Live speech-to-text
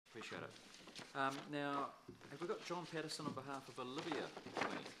Appreciate it. Now, have we got John Patterson on behalf of Olivia?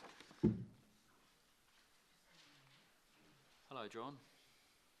 Hello, John.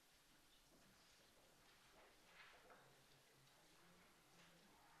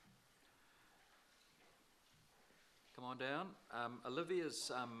 Come on down.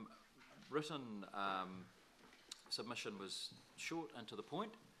 Olivia's written submission was short and to the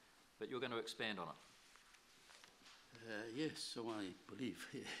point, but you're going to expand on it. Yes, so I believe.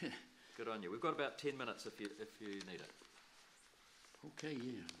 Good on you. We've got about 10 minutes if you need it. Okay,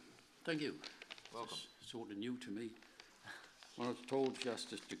 yeah. Thank you. Welcome. It's sort of new to me. When I was told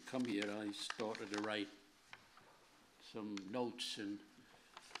Justice to come here, I started to write some notes, and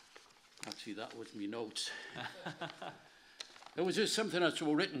actually that was me notes. There was just something I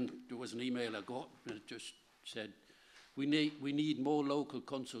saw written. There was an email I got, and it just said, we need more local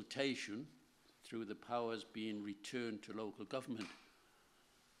consultation through the powers being returned to local government.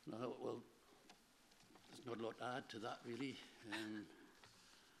 And I thought, well, there's not a lot to add to that, really.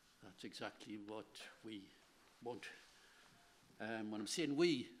 That's exactly what we want. When I'm saying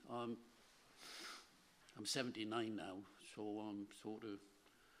we, I'm 79 now, so I'm sort of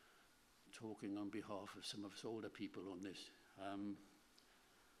talking on behalf of some of us older people on this.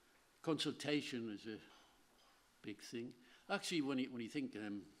 Consultation is a big thing. Actually, when you think,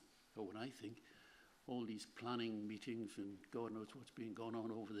 or when I think, all these planning meetings and God knows what's been going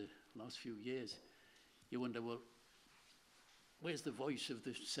on over the last few years, you wonder, well, where's the voice of the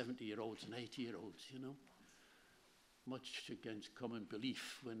 70-year-olds and 80-year-olds, you know? Much against common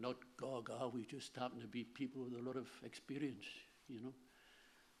belief. We're not gaga, we just happen to be people with a lot of experience, you know?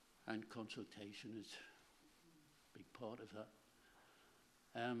 And consultation is a big part of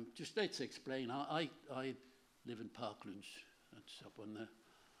that. Just let's explain. I live in Parklands. That's up on the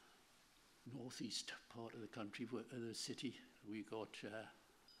northeast part of the country, the city. We got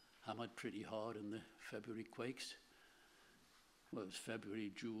hammered pretty hard in the February quakes. Well, it was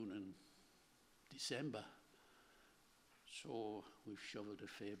February, June and December. So we've shoveled a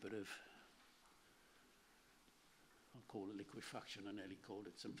fair bit of, I'll call it liquefaction, I nearly called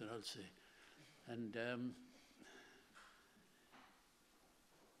it something else there. And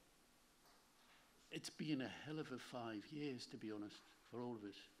it's been a hell of a 5 years, to be honest, for all of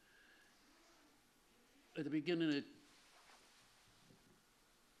us. At the beginning of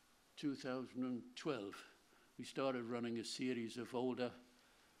 2012, we started running a series of older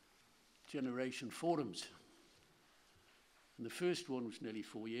generation forums. And the first one was nearly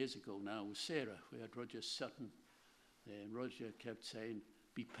 4 years ago now, with Sarah. We had Roger Sutton there, and Roger kept saying,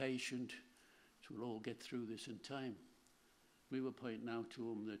 be patient, so we'll all get through this in time. We were pointing out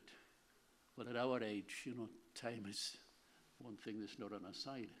to him that, well, at our age, you know, time is one thing that's not on our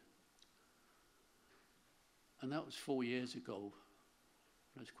side. And that was 4 years ago.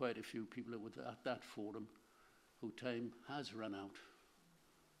 There's quite a few people that were at that forum whose time has run out.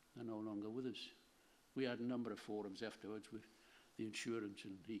 They're no longer with us. We had a number of forums afterwards with the insurance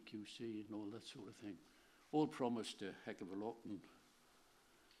and EQC and all that sort of thing. All promised a heck of a lot, and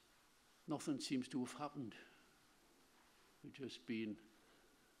nothing seems to have happened. We've just been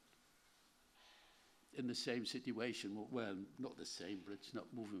in the same situation. Well, not the same, but it's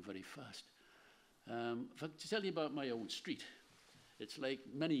not moving very fast. If I to tell you about my own street, it's like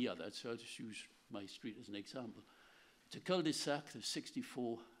many others, so I'll just use my street as an example. It's a cul-de-sac, there's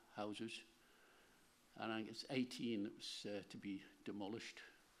 64 houses, and I think it's 18 that was to be demolished,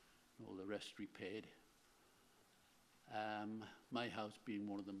 and all the rest repaired. My house being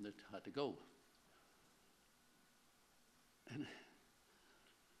one of them that had to go. And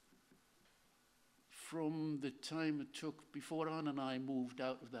from the time it took, before Anne and I moved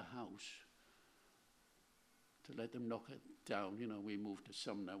out of the house, to let them knock it down, you know, we moved to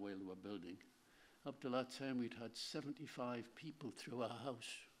Sumner while they were building. Up to that time, we'd had 75 people through our house.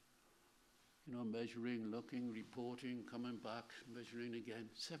 You know, measuring, looking, reporting, coming back, measuring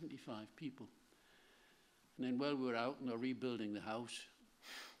again, 75 people. And then while we were out and they're rebuilding the house,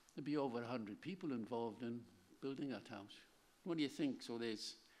 there'd be over 100 people involved in building that house. What do you think? So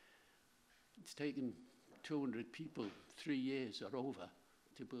it's taken 200 people 3 years or over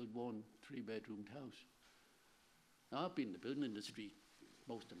to build one 3-bedroomed house. Now, I've been in the building industry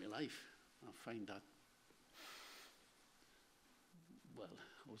most of my life. I find that, well,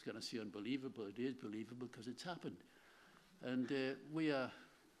 I was going to say unbelievable. It is believable because it's happened. And there's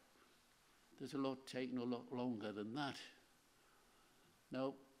a lot taking a lot longer than that.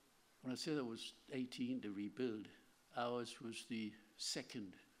 Now, when I said there was 18 to rebuild, ours was the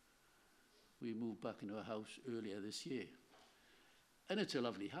second. We moved back into a house earlier this year. And it's a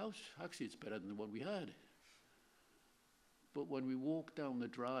lovely house. Actually, it's better than the one we had. But when we walk down the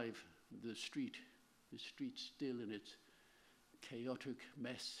drive, the street's still in its chaotic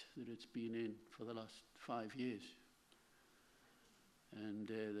mess that it's been in for the last 5 years. And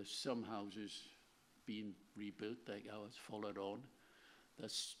there's some houses being rebuilt, like ours, followed on.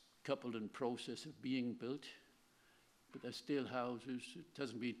 There's a couple in process of being built, but there's still houses that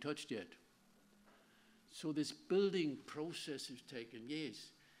hasn't been touched yet. So this building process has taken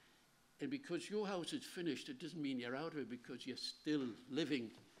years. And because your house is finished, it doesn't mean you're out of it, because you're still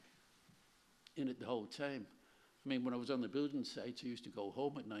living in it the whole time. I mean, when I was on the building sites, I used to go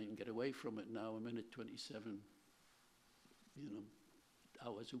home at night and get away from it. Now I'm in it 27,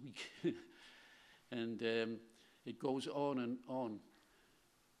 hours a week. And it goes on and on.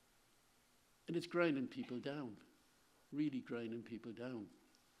 And it's grinding people down, really grinding people down.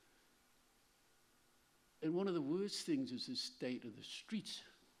 And one of the worst things is the state of the streets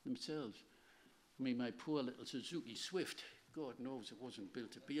themselves. I mean, my poor little Suzuki Swift, God knows it wasn't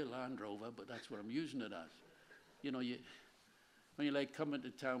built to be a Land Rover, but that's what I'm using it as. You know, when you like coming to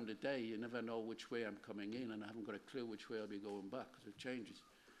town today, you never know which way I'm coming in, and I haven't got a clue which way I'll be going back, because it changes.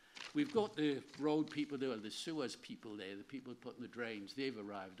 We've got the road people there, the sewers people there, the people putting the drains. They've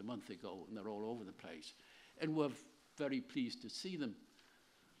arrived a month ago, and they're all over the place. And we're very pleased to see them.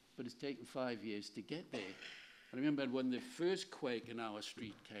 But it's taken 5 years to get there. I remember when the first quake in our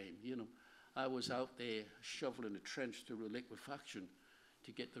street came, I was out there shoveling a trench through a liquefaction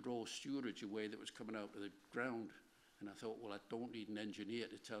to get the raw sewage away that was coming out of the ground. And I thought, well, I don't need an engineer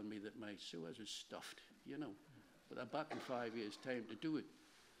to tell me that my sewers is stuffed, But I'm back in 5 years' time to do it.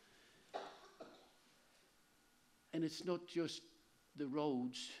 And it's not just the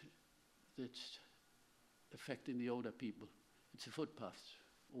roads that's affecting the older people. It's the footpaths,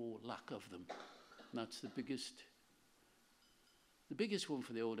 or lack of them. And that's the biggest one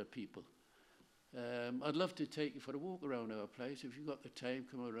for the older people. I'd love to take you for a walk around our place. If you've got the time,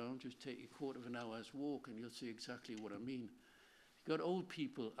 come around, just take a quarter of an hour's walk and you'll see exactly what I mean. You've got old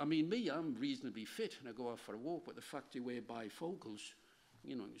people. I mean, me, I'm reasonably fit and I go out for a walk, but the fact you wear bifocals,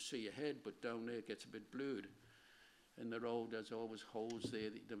 you see your head, but down there it gets a bit blurred. And the road, there's always holes there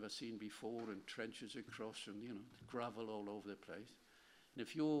that you've never seen before, and trenches across, and gravel all over the place. And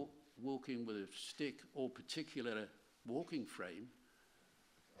if you're walking with a stick or particular walking frame,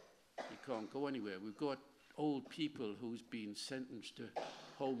 you can't go anywhere. We've got old people who's been sentenced to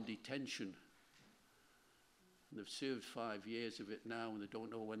home detention. And they've served 5 years of it now, and they don't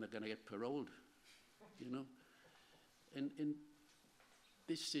know when they're going to get paroled, And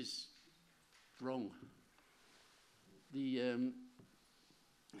this is wrong.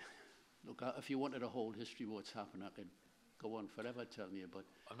 Look, if you wanted a whole history of what's happened, I could go on forever telling you, but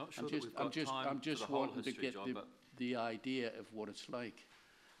I'm not sure that we've got time I'm just for the whole wanting history, to get John, the idea of what it's like.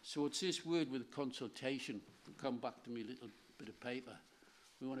 So it's this word with consultation. Come back to me, little bit of paper.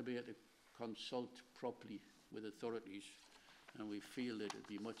 We want to be able to consult properly with authorities, and we feel that it'd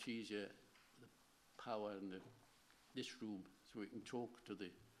be much easier, the power in this room, so we can talk to the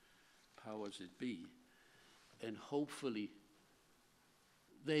powers that be, and hopefully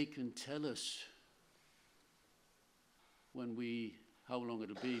they can tell us how long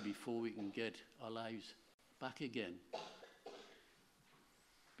it'll be before we can get our lives back again.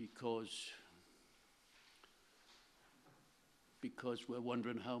 Because we're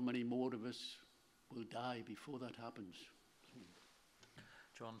wondering how many more of us will die before that happens.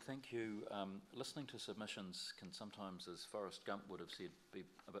 John, thank you. Listening to submissions can sometimes, as Forrest Gump would have said, be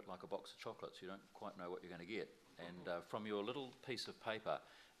a bit like a box of chocolates. You don't quite know what you're going to get. And from your little piece of paper,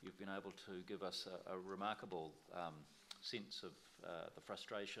 you've been able to give us a remarkable sense of the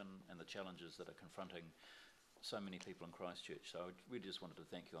frustration and the challenges that are confronting so many people in Christchurch. So we just wanted to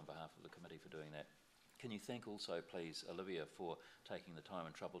thank you on behalf of the committee for doing that. Can you thank also, please, Olivia, for taking the time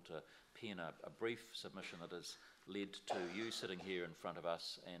and trouble to pen a brief submission that has led to you sitting here in front of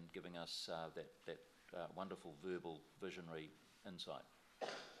us and giving us that wonderful verbal visionary insight.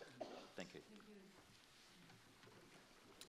 Thank you.